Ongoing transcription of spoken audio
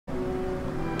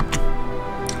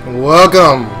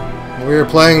Welcome! We're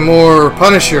playing more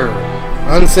Punisher,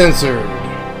 Uncensored.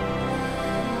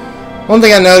 One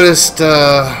thing I noticed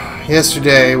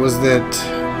yesterday was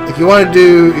that if you want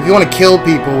to kill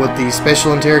people with these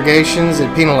special interrogations, it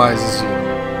penalizes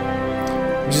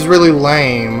you, which is really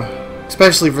lame,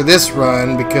 especially for this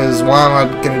run, because why am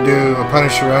I going to do a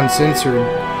Punisher Uncensored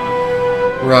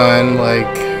run,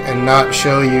 and not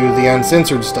show you the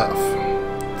uncensored stuff?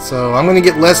 So I'm going to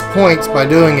get less points by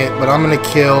doing it, but I'm going to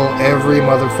kill every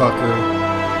motherfucker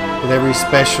with every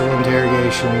special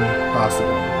interrogation possible.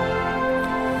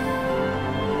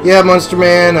 Yeah, Monster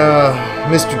Man,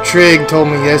 Mr. Trigg told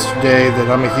me yesterday that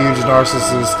I'm a huge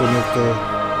narcissist and that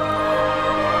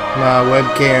my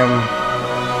webcam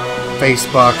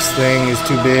facebox thing is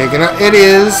too big, and it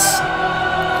is.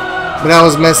 But I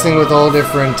was messing with all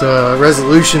different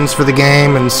resolutions for the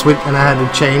game, and I had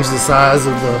to change the size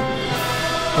of the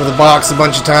box a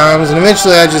bunch of times, and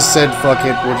eventually I just said fuck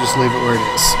it, we'll just leave it where it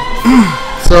is.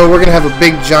 So we're gonna have a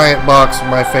big giant box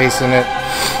with my face in it,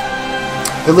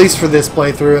 at least for this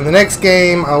playthrough. In the next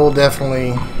game I will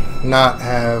definitely not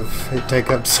have it take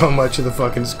up so much of the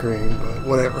fucking screen, but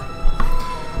whatever.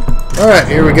 Alright,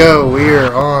 here we go. We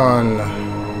are on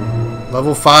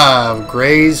level 5,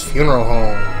 Gray's Funeral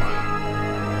Home.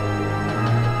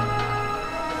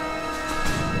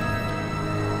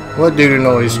 What doo-doo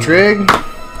noise, Trigg?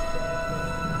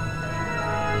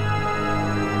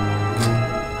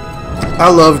 I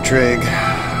love Trigg.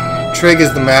 Trigg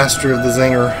is the master of the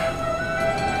zinger.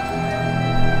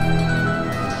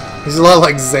 He's a lot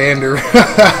like Xander.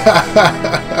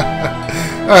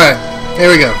 Alright,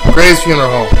 here we go. Gray's Funeral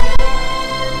Home.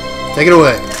 Take it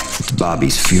away. It's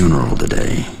Bobby's funeral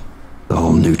today. The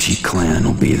whole Nucci clan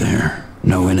will be there.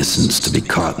 No innocents to be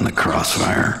caught in the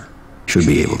crossfire. Should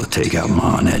be able to take out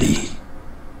Ma and Eddie.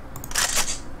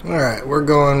 Alright, we're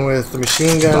going with the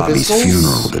machine gun Bobby's pistols.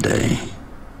 funeral today.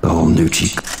 The whole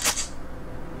Nucci.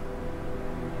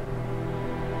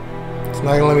 It's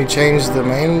not gonna let me change the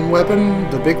main weapon,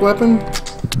 the big weapon?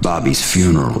 It's Bobby's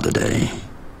funeral today.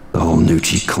 The whole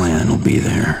Nucci clan will be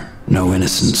there. No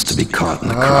innocents to be caught in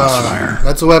the crossfire.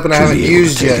 That's a weapon I haven't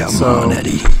used yet, so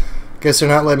Eddie. Guess they're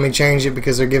not letting me change it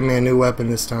because they're giving me a new weapon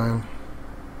this time.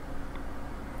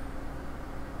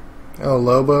 Oh,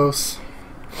 Lobos.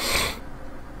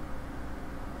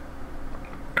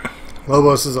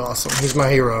 Lobos is awesome. He's my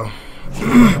hero.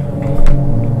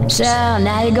 So,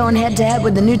 now you're going head-to-head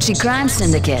with the Nucci crime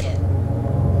syndicate.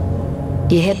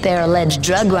 You hit their alleged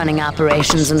drug-running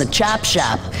operations in the chop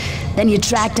shop. Then you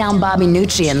tracked down Bobby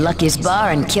Nucci in Lucky's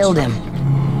bar and killed him.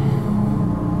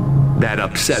 That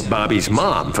upset Bobby's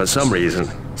mom for some reason.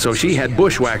 So she had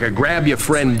Bushwhacker grab your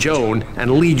friend Joan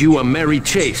and lead you a merry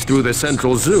chase through the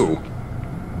Central Zoo.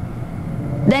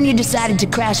 Then you decided to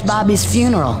crash Bobby's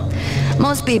funeral.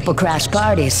 Most people crash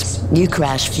parties. You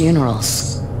crash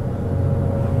funerals.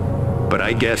 But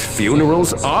I guess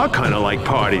funerals are kind of like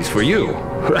parties for you.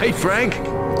 Right, Frank?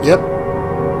 Yep.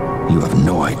 You have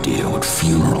no idea what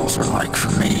funerals are like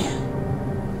for me.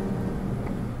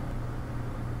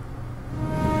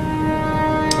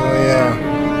 Oh yeah.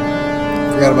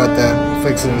 Forgot about that. I'll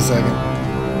fix it in a second.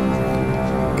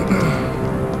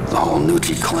 The whole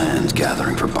Nucci clan's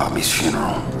gathering for Bobby's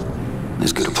funeral.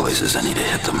 As good a place as any to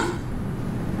hit them.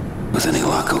 With any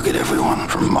luck, I'll get everyone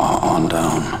from Ma on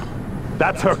down.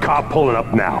 That's her car pulling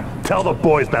up now. Tell the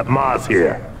boys that Ma's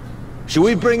here. Should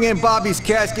we bring in Bobby's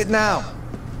casket now?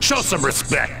 Show some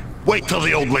respect. Wait till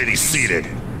the old lady's seated.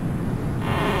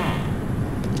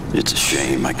 It's a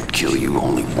shame I could kill you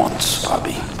only once,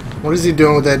 Bobby. What is he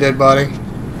doing with that dead body?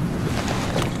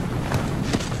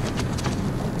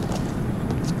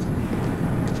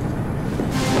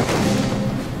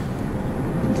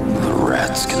 The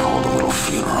rats can hold a little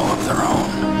funeral of their own.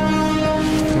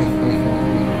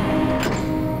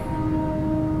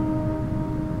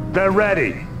 They're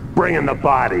ready. Bring in the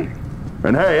body.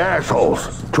 And hey,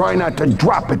 assholes, try not to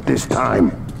drop it this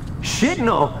time. Shit,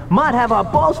 no. Might have our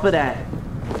balls for that.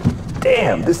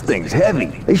 Damn, this thing's heavy.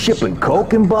 They shipping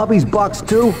coke in Bobby's box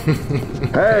too?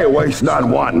 Hey, waste not,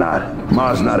 want not.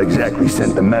 Ma's not exactly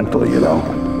sentimental, you know.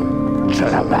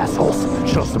 Shut up, assholes.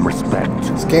 Show some respect.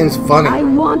 This game's funny. I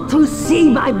want to see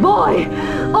my boy.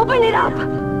 Open it up.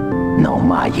 No,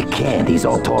 Ma, you can't. He's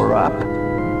all tore up.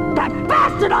 That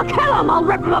bastard, I'll kill him. I'll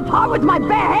rip him apart with my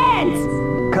bare hands.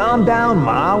 Calm down,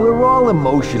 Ma. We're all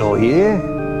emotional here.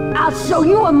 I'll show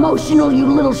you emotional, you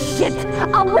little shit.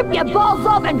 I'll rip your balls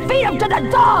off and feed them to the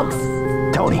dogs.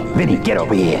 Tony, Vinny, get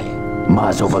over here.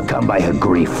 Ma's overcome by her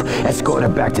grief. Escort her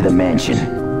back to the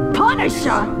mansion.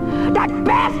 Punisher? That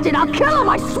bastard, I'll kill him,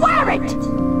 I swear it.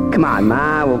 Come on,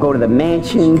 Ma. We'll go to the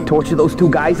mansion, torture those two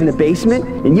guys in the basement,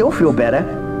 and you'll feel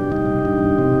better.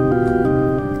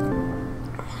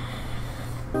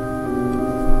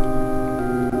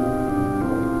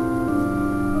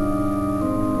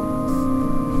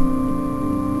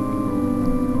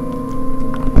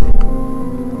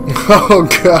 Oh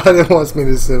god, it wants me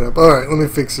to sit up. Alright, let me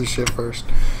fix this shit first.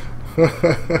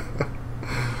 Alright,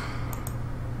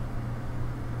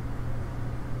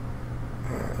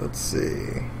 let's see.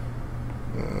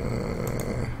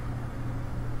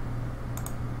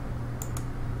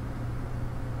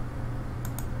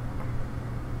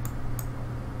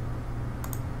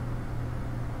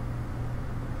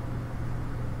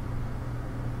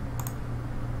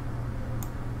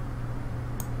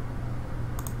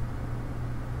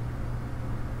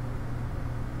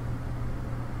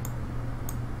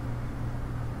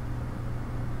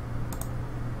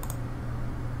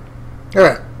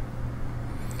 Alright.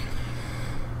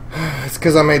 It's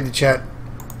because I made the chat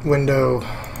window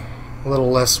a little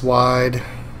less wide.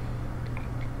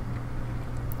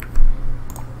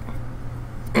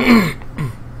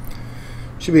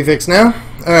 Should be fixed now.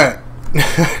 Alright.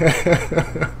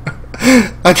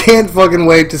 I can't fucking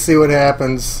wait to see what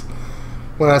happens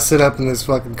when I sit up in this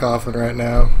fucking coffin right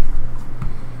now.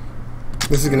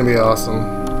 This is gonna be awesome.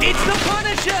 It's the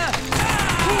Punisher!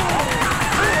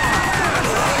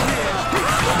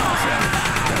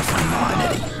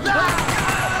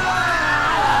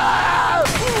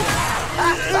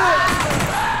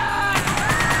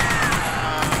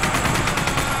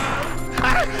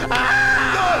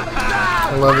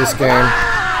 I love this game.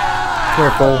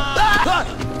 Careful.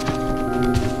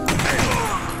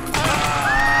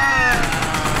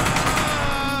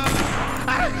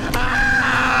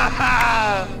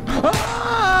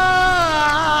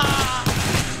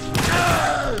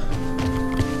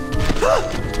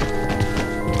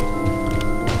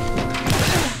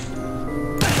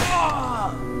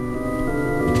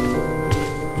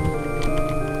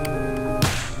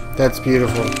 That's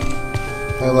beautiful.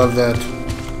 I love that.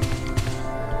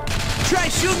 Try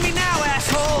shooting me now,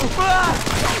 asshole!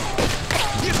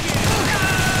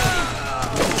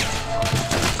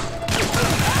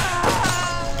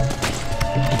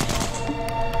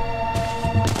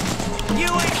 You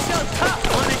ain't so tough,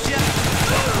 Punisher!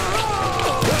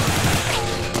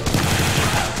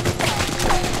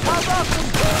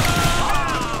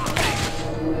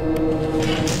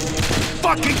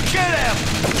 Fucking get him!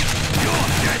 You're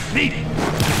dead meat!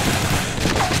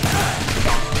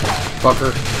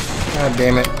 Fucker. God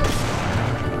damn it.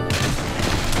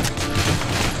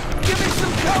 Give me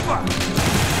some cover!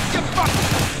 You fuck!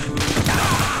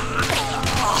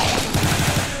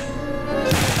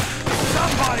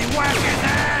 Somebody whack his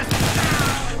ass!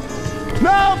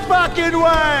 No fucking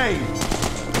way!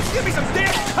 Give me some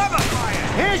damn cover, fire!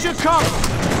 Here's your cover!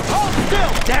 Hold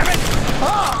still, damn it!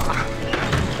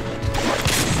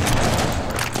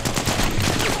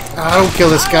 Don't kill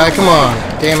this guy, come on.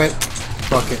 Damn it.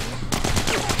 Fuck it.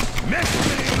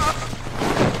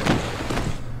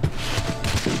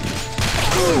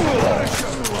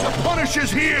 The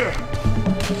Punisher's here!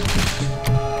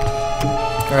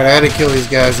 Alright, I had to kill these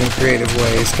guys in creative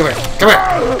ways. Come here. Come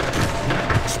here.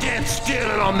 Stand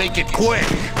still and I'll make it quick!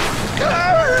 Come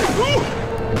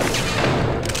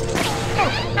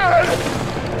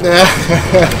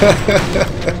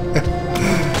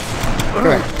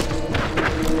here.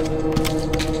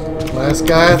 Last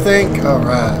guy, I think?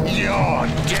 Alright. You're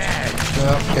dead!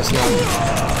 No, guess not.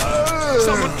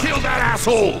 Someone kill that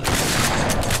asshole!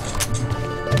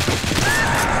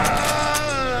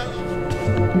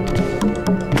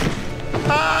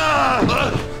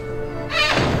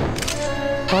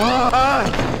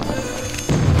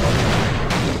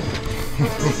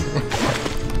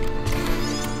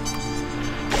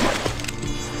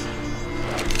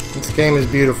 This game is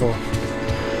beautiful.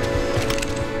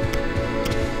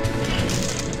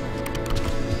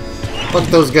 Fuck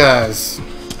those guys.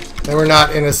 They were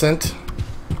not innocent.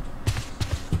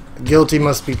 The guilty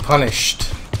must be punished.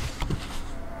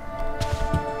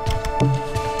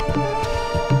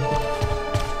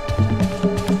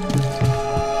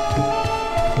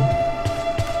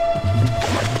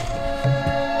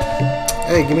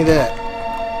 Hey, give me that.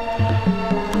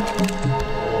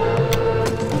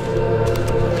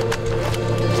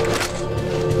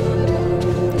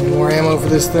 Any more ammo for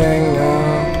this thing? No.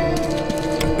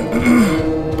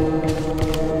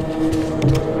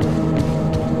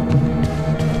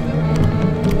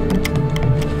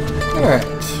 Alright.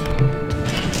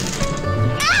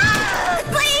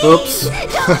 Oops.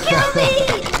 Don't kill me!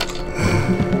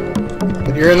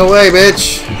 But you're in the way,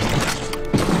 bitch.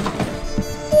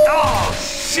 Oh,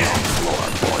 shit!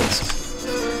 Lord, boys.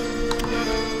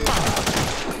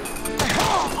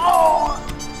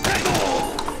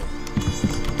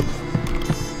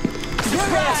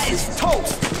 Surprise!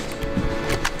 Toast!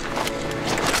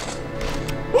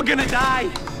 We're gonna die!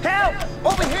 Help!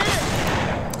 Over here!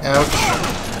 Ouch.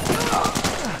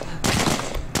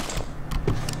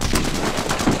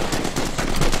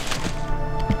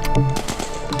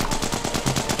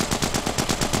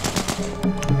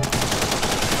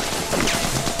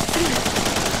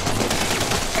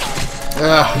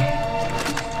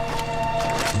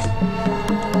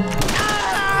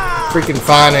 freaking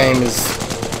fine aim is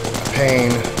a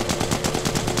pain.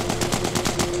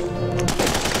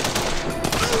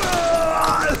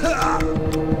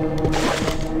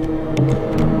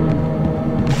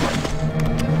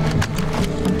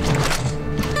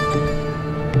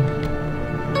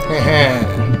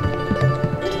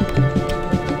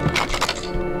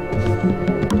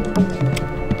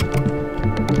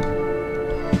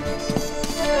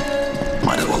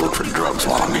 Might as well look for drugs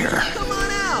while I'm here. Come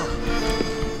on out.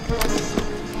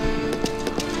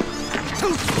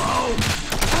 Too slow.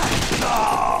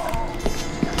 God.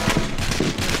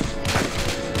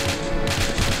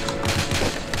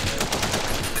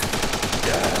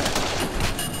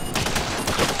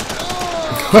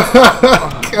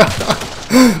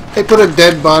 They put a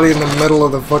dead body in the middle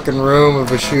of the fucking room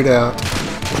of a shootout.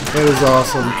 That is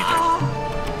awesome.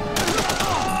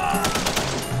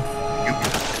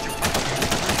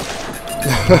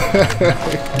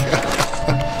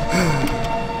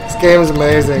 This game is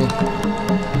amazing. Come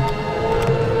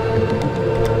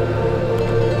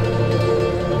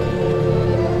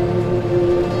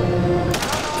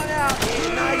on out here,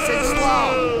 nice and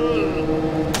slow.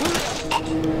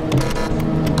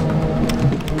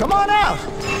 Come on out.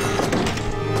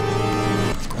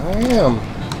 I am.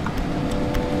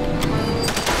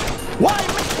 Why?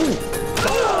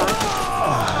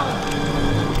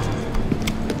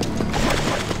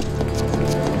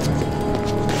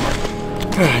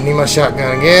 I need my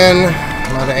shotgun again.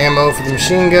 I'm out of ammo for the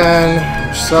machine gun,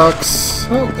 which sucks.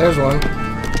 Oh, there's one.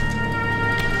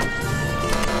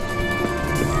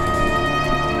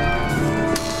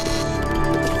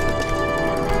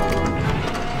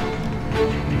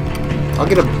 I'll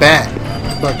get a bat.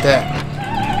 How about that?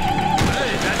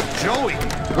 Hey, that's Joey.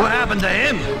 What happened to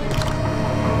him?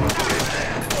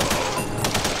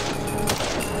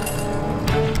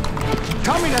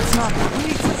 Tell me that's not. We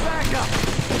need some backup.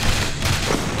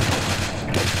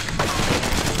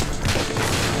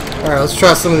 Alright, let's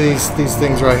try some of these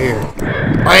things right here.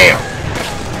 Bam!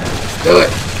 Do it!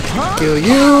 Kill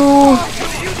you!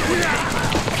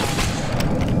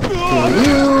 Kill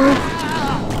you!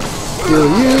 Kill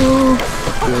you!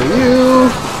 Kill you!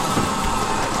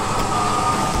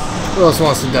 Who else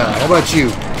wants to die? How about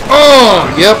you? Oh!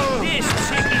 Yep!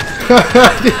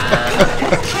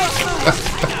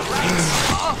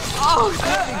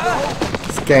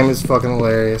 This game is fucking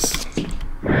hilarious.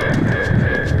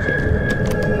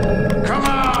 Come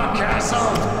on,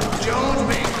 Castle. Joe's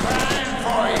been crying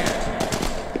for you.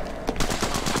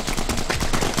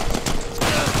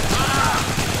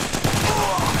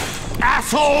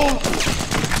 Asshole!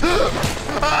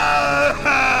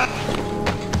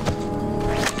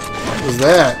 What was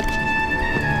that?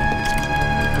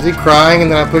 Was he crying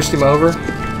and then I pushed him over?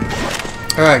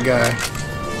 Alright, guy.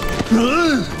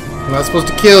 I'm not supposed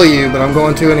to kill you, but I'm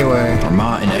going to anyway. Are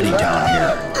Ma and Eddie down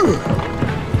here?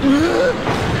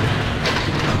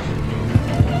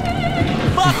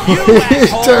 Fuck you,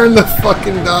 asshole! Turn the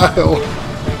fucking dial.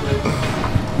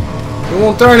 It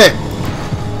won't turn it.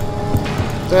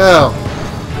 Hell.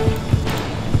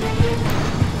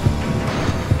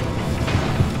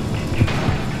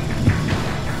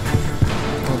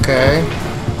 Okay.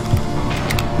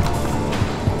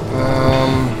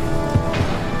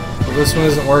 Well, this one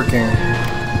isn't working.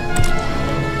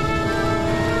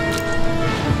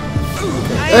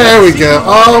 Okay. There we go.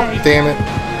 Oh, damn it.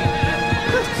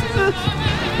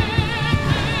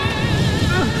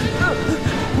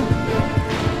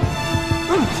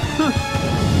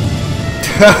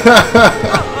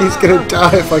 He's gonna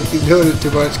die if I keep doing it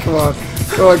too much. Come on.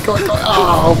 Come on, come on, come on.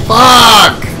 Oh,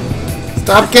 fuck!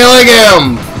 Stop killing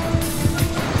him!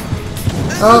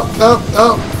 Oh, oh,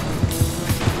 oh.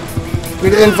 We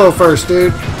need info first,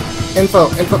 dude. Info.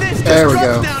 There we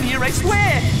go. Down here, I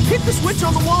swear. Hit the switch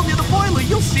on the wall near the boiler,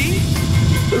 you'll see.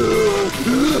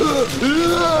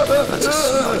 That's a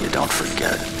smell you don't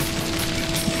forget.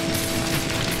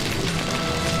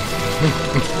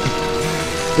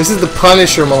 This is the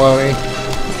Punisher, Maloney.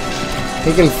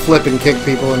 He can flip and kick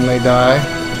people and they die.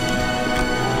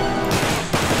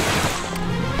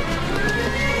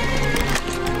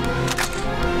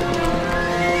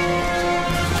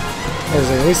 Is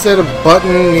there any set of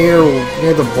button near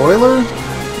the boiler?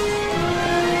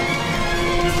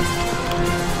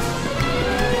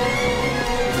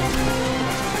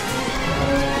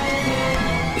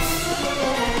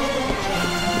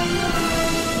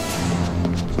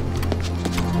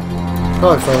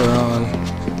 Probably further on,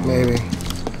 maybe.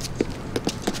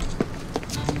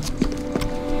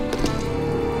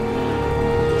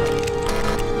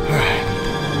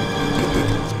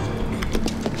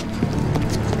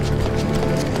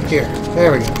 Here,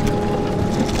 there we go.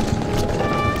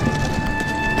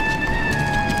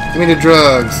 Give me the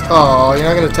drugs. Oh, you're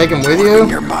not gonna take him with you?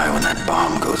 Nearby when that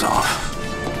bomb goes off.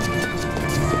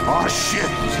 Oh shit,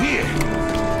 he's here.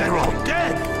 They're all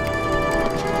dead.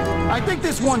 I think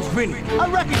this one's Vinny. I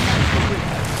recognize him.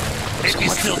 If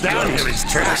he's still down here, it's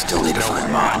trash. I still need to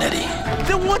find Ma and Eddie.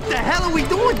 Then what the hell are we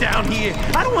doing down here?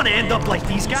 I don't want to end up like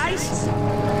these guys.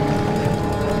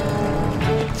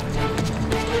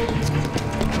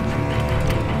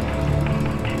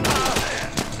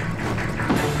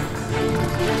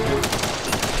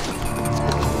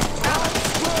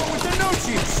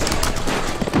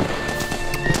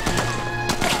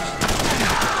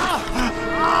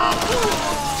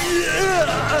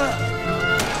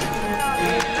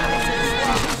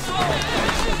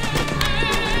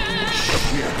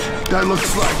 That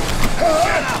looks like...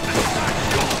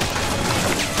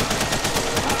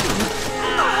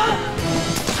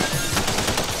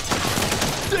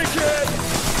 Dickhead!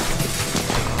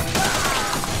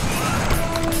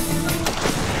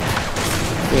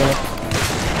 Yeah.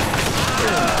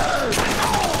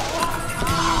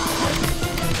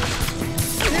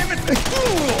 Damn it!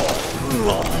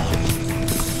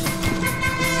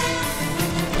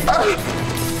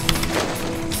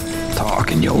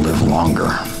 Talk and you'll live longer.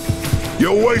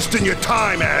 You're wasting your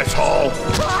time, asshole!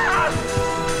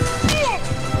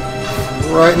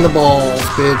 Right in the balls,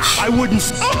 bitch. I wouldn't...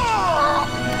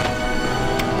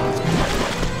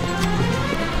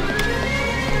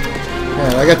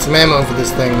 Yeah, I got some ammo for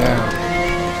this thing now.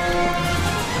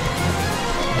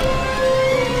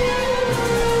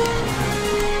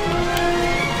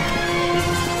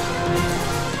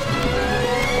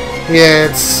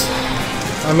 Yeah,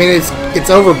 I mean, it's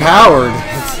overpowered.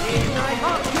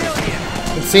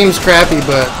 It seems crappy,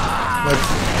 but like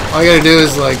all you gotta do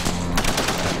is like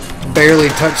barely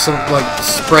touch some, like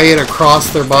spray it across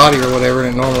their body or whatever,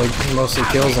 and it normally mostly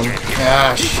kills them.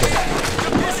 Ah, shit.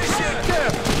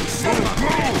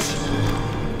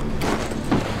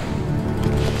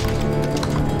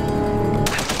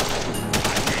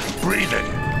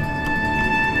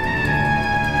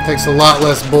 Takes a lot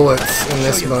less bullets in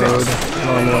this mode,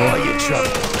 normally.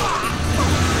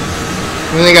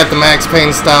 And then they got the Max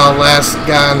Payne style last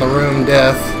guy in the room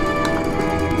death.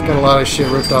 It's got a lot of shit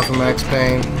ripped off of Max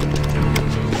Payne.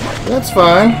 That's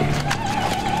fine.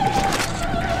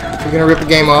 If you're gonna rip a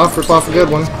game off, rip off a good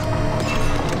one.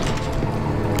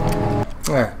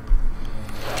 Alright.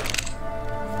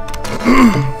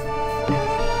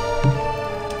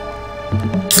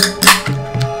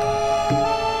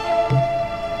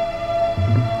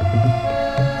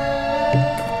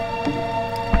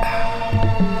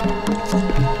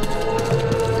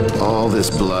 All this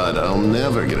blood, I'll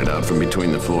never get it out from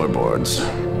between the floorboards.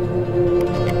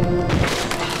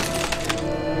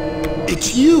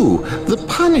 It's you, the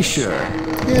Punisher.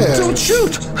 Yeah. Don't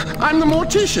shoot! I'm the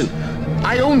mortician.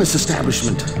 I own this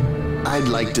establishment. I'd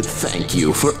like to thank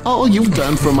you for all you've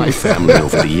done for my family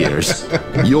over the years.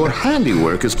 Your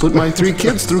handiwork has put my 3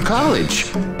 kids through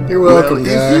college. You're welcome, well,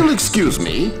 guy. if you'll excuse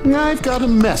me, I've got a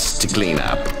mess to clean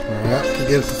up. Alright,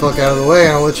 get it the fuck out of the way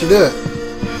and I'll let you do it.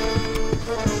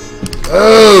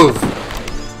 Oh!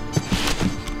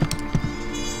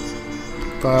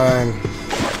 Fine.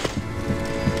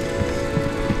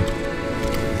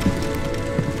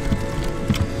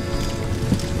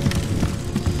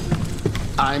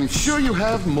 I'm sure you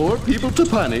have more people to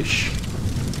punish.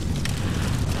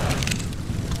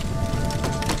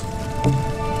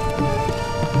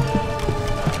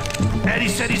 Eddie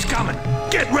said he's coming.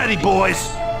 Get ready, boys.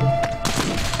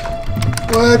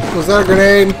 What? Was that a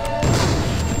grenade?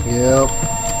 Yep.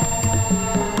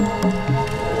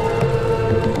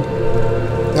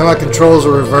 Now my controls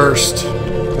are reversed.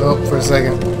 Oh, for a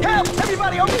second. Help!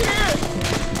 Everybody over here!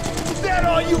 Is that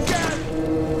all you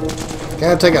got?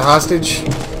 Can I take a hostage?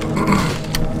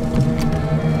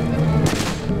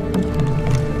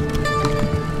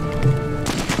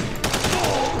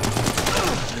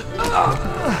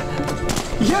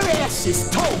 Your ass is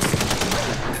toast!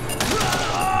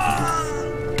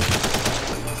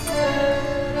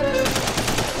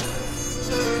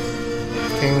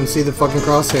 Can't even see the fucking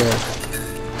crosshair.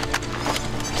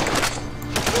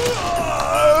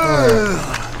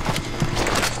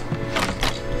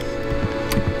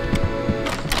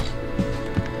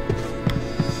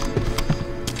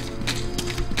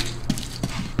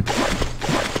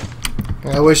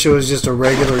 I wish it was just a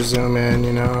regular zoom in,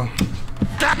 you know.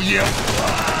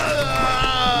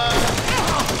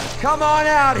 Come on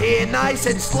out here, nice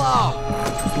and slow.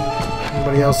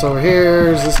 Anybody else over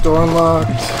here? Is this door unlocked?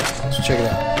 Let's check it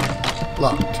out.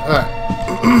 Locked. Alright.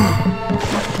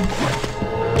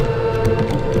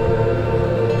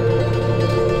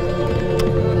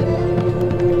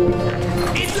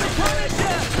 Into the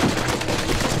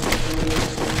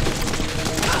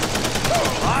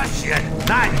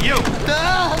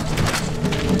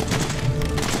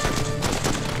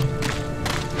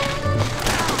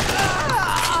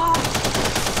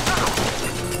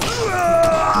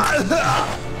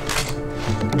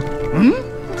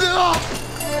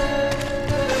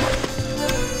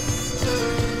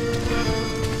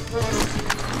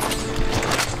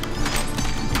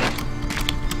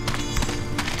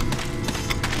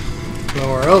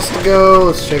nowhere else to go.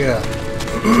 Let's check it out.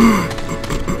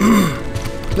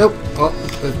 Nope.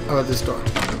 Oh, at this door.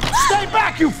 Stay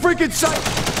back, you freaking son!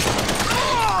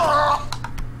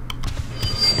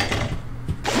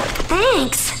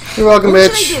 Thanks. You're welcome,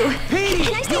 What bitch. should I do? Pete!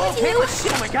 Can I stay with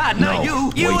you? Oh my god, no,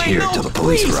 you wait ain't here no till the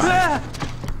police police, arrive.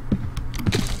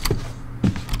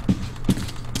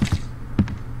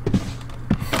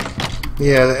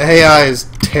 Yeah, the AI is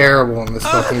terrible in this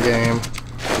fucking game.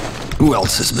 Who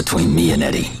else is between me and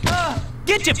Eddie?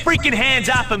 Get your freaking hands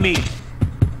off of me!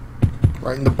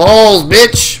 Right in the balls,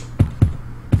 bitch.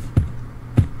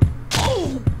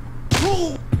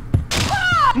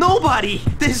 Nobody!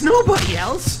 There's nobody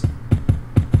else!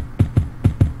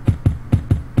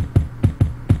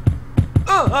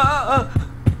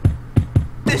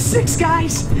 There's 6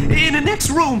 guys in the next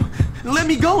room. Let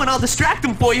me go and I'll distract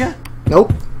them for you.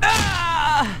 Nope.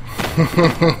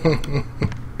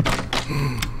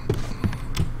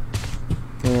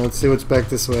 Yeah, let's see what's back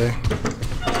this way.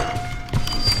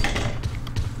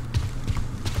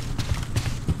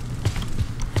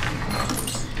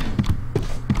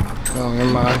 Oh,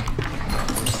 never mind.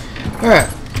 Alright.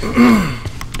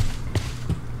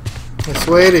 This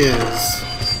way it is.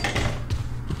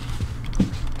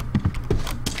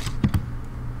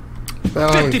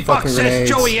 $50 says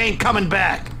Joey ain't coming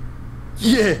back.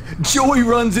 Yeah, Joey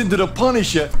runs into the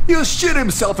Punisher. He'll shit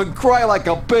himself and cry like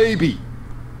a baby.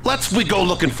 We go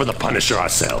looking for the Punisher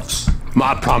ourselves.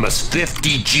 Ma promised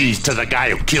 50 G's to the guy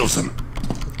who kills him.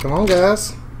 Come on,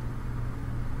 guys.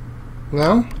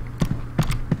 No?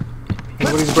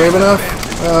 Nobody's brave enough?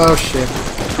 Oh, shit.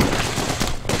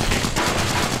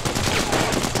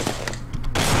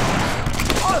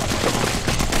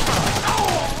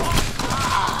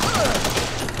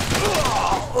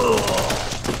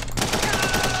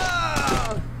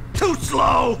 Too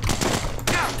slow!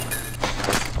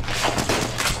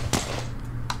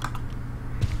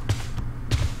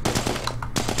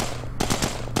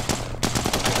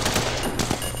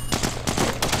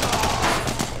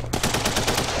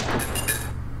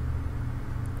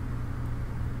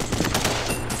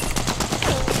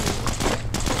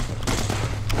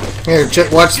 Here,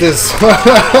 watch this.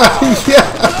 Yeah.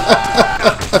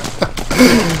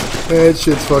 That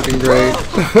shit's fucking great.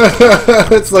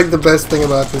 It's like the best thing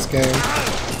about this game.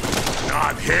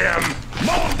 Not him!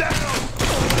 Mow him down!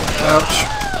 Ouch.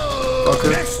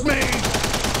 Fucker. That's me!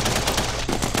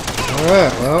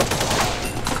 Alright, well.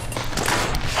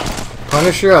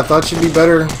 Punisher, I thought you'd be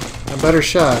better, a better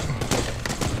shot.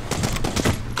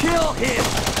 Kill him!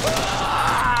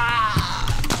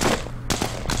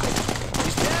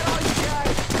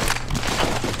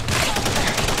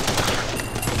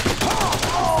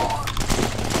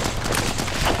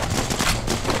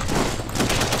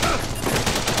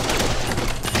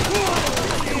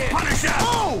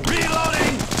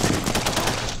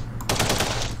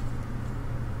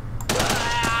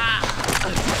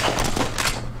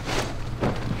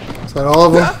 Is that all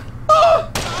of them?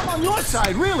 I'm on your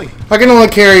side, really. I can only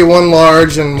carry one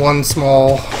large and one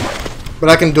small, but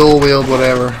I can dual wield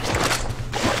whatever.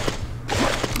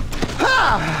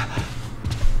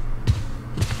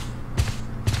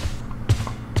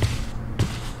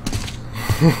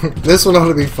 This one ought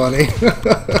to be funny.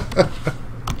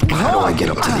 How do I get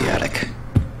up to the attic?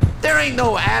 There ain't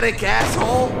no attic,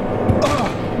 asshole!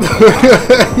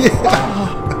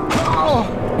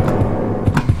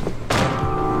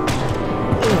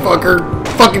 Fucker.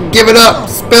 Fucking give it up.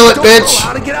 Spill it, Don't bitch. know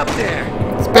how to get up there.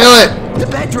 Spill it. The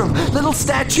bedroom, little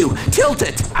statue, tilt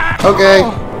it. Okay.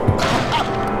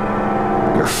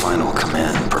 Your final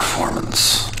command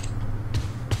performance.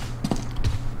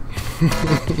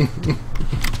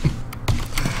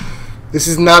 This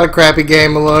is not a crappy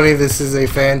game, Maloney. This is a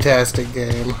fantastic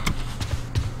game.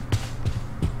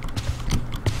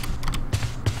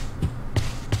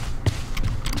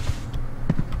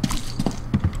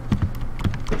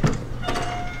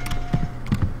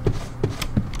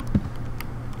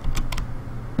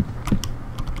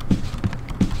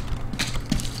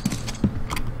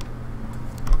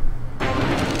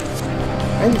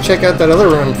 I need to check out that other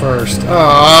room first.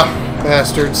 Aw,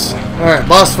 bastards. Alright,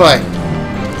 boss fight.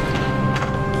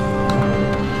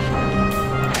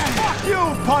 Fuck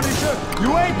you, Punisher!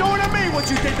 You ain't doing to me what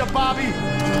you did to Bobby!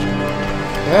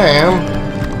 Yeah, I am.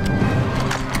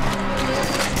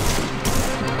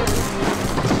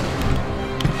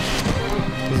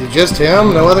 Is it just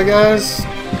him? No other guys?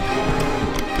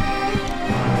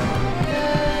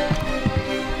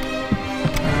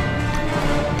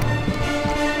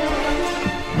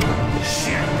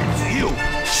 Shit, it's you!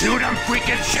 Shoot him,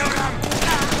 freaking shoot him!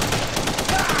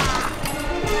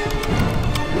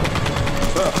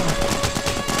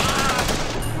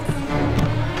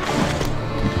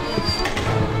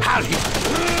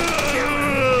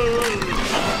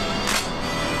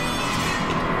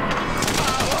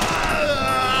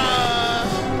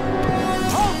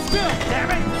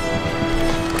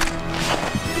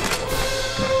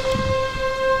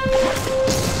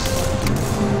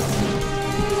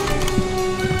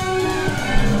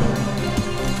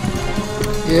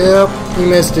 Yep, you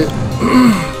missed it.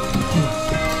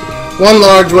 One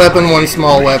large weapon, one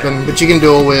small weapon, but you can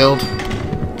dual wield.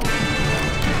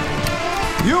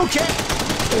 You can.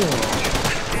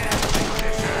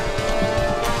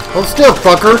 Hold still,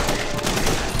 fucker.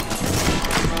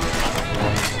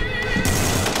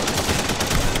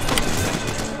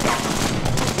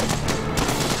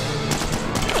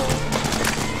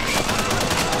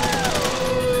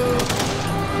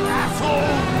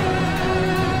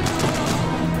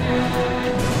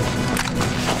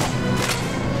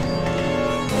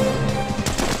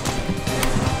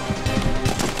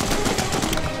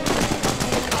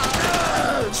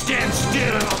 Stand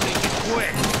still and I'll make it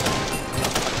quick.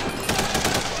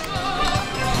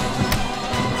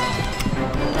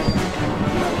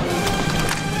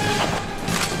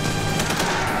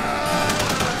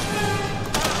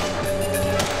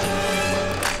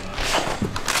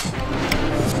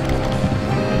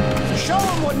 Show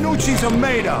them what Nucci's are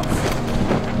made of.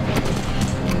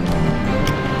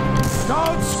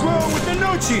 Don't screw with the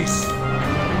Nucci's.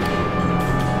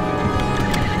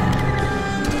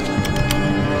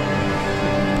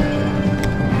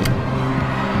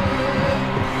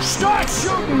 Start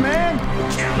shooting, man!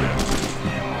 Kill him!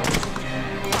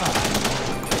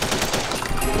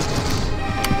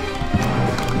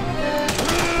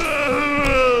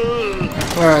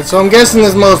 Alright, so I'm guessing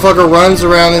this motherfucker runs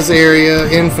around this area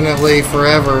infinitely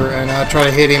forever, and I try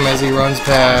to hit him as he runs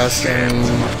past, and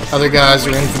other guys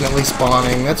are infinitely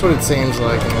spawning. That's what it seems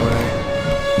like, anyway.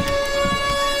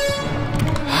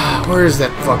 Where is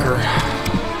that fucker?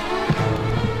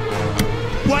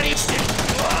 What is this?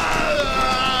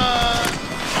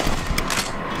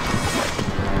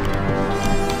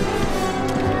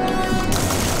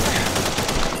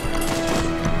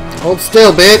 Hold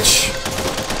still, bitch!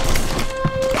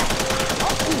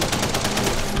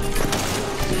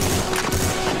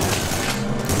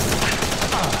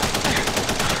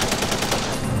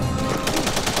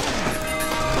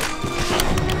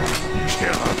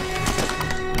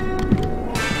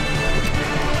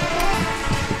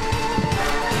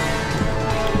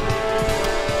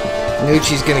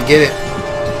 Nucci's gonna get it.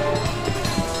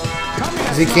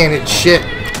 Cause he can't hit shit.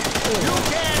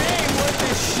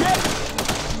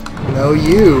 No,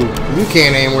 you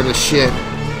can't aim worth a shit.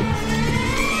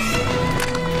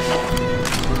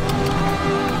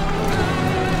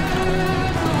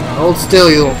 Hold still,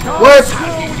 you little... What?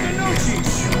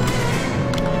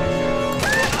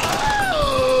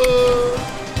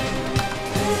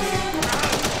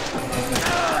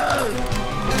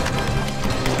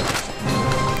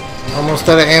 Almost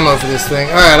out of ammo for this thing.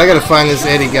 Alright, I gotta find this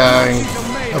Eddie guy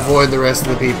and avoid the rest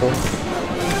of the people.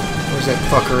 Where's that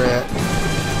fucker at?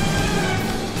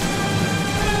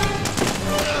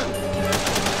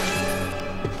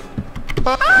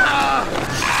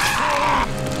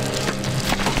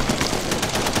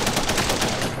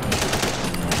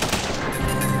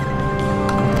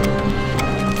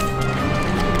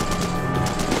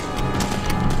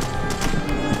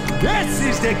 This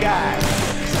is the guy!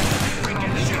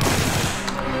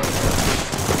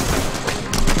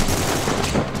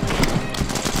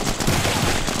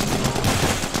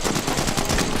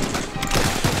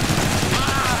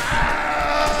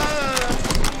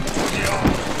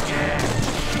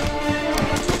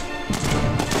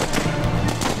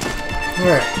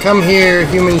 Alright, come here,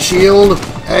 human shield.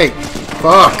 Hey,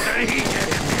 fuck.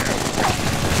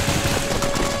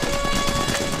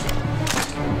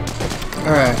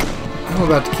 Alright, I'm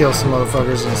about to kill some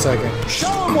motherfuckers in a second. Show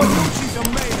them what Nucci's are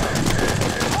made of!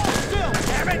 Hold still,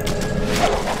 damn it!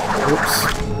 Oops.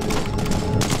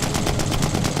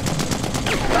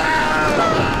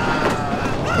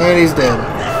 And he's dead.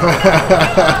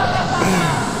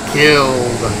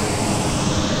 Killed.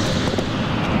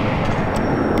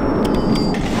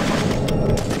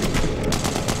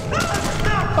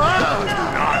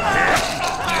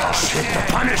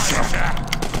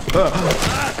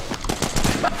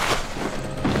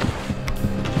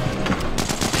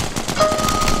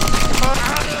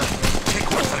 Take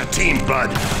one for the team, bud.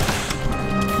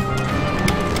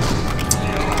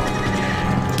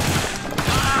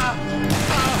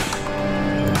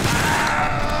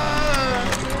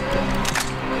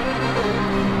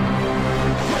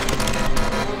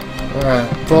 Alright,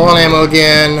 full on ammo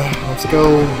again. Let's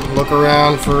go look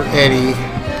around for Eddie.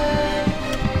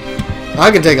 I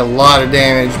can take a lot of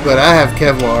damage, but I have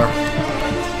Kevlar.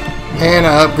 And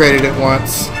I upgraded it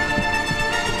once.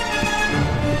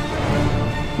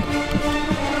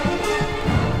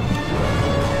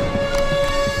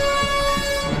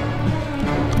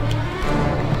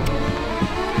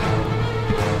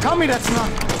 Tell me that's not...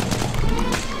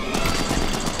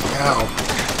 Ow.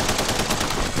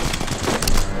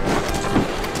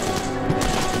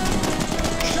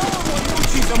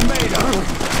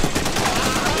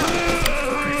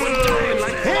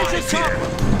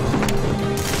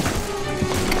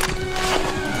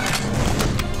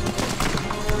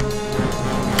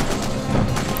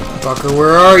 Fucker,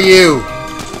 where are you?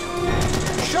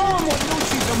 Show him what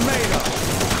Lucci's are made of.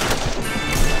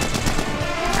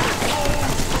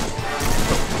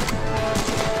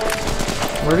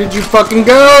 Where did you fucking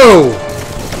go?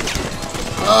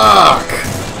 Fuck.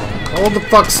 Hold the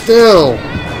fuck still.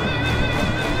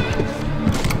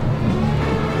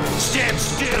 Stand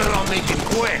still and I'll make it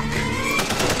quick.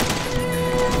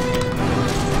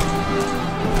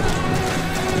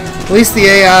 At least the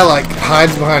AI like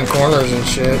hides behind corners and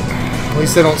shit. At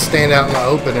least they don't stand out in the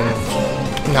open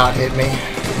and not hit me.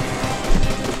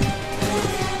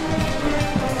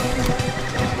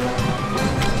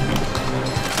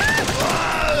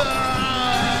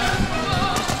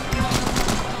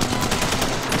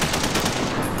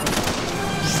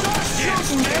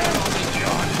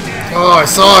 Oh, I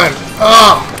saw him.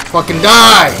 Oh, fucking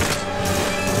die.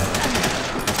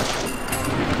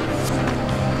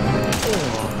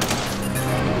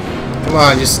 Come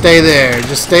on, just stay there.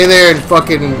 Just stay there and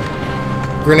fucking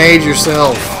grenade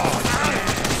yourself.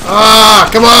 Ah,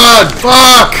 come on.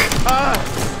 Fuck.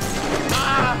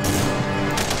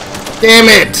 Damn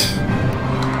it.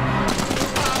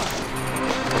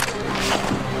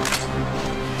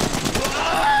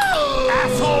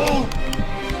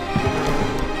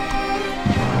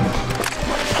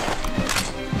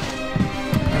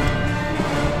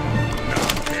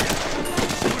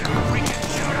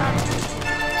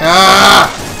 Ah!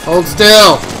 Hold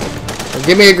still! Or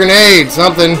give me a grenade,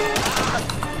 something.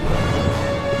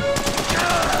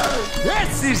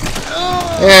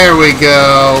 There we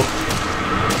go.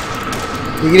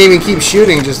 You can even keep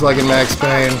shooting just like in Max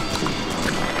Payne.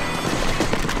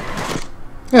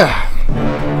 Yeah.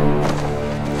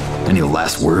 Any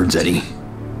last words, Eddie?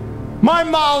 My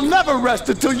ma'll never rest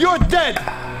until you're dead!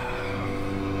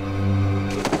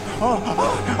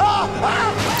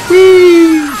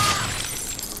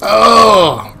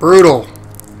 Oh, brutal.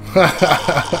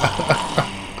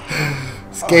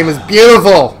 This game is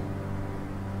beautiful.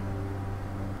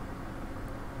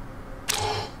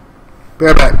 Be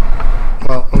right back.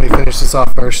 Well, let me finish this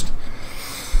off first.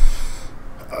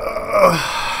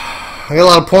 I got a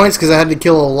lot of points because I had to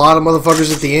kill a lot of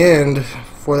motherfuckers at the end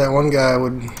before that one guy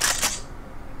would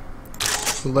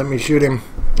let me shoot him.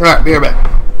 Alright, be right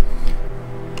back.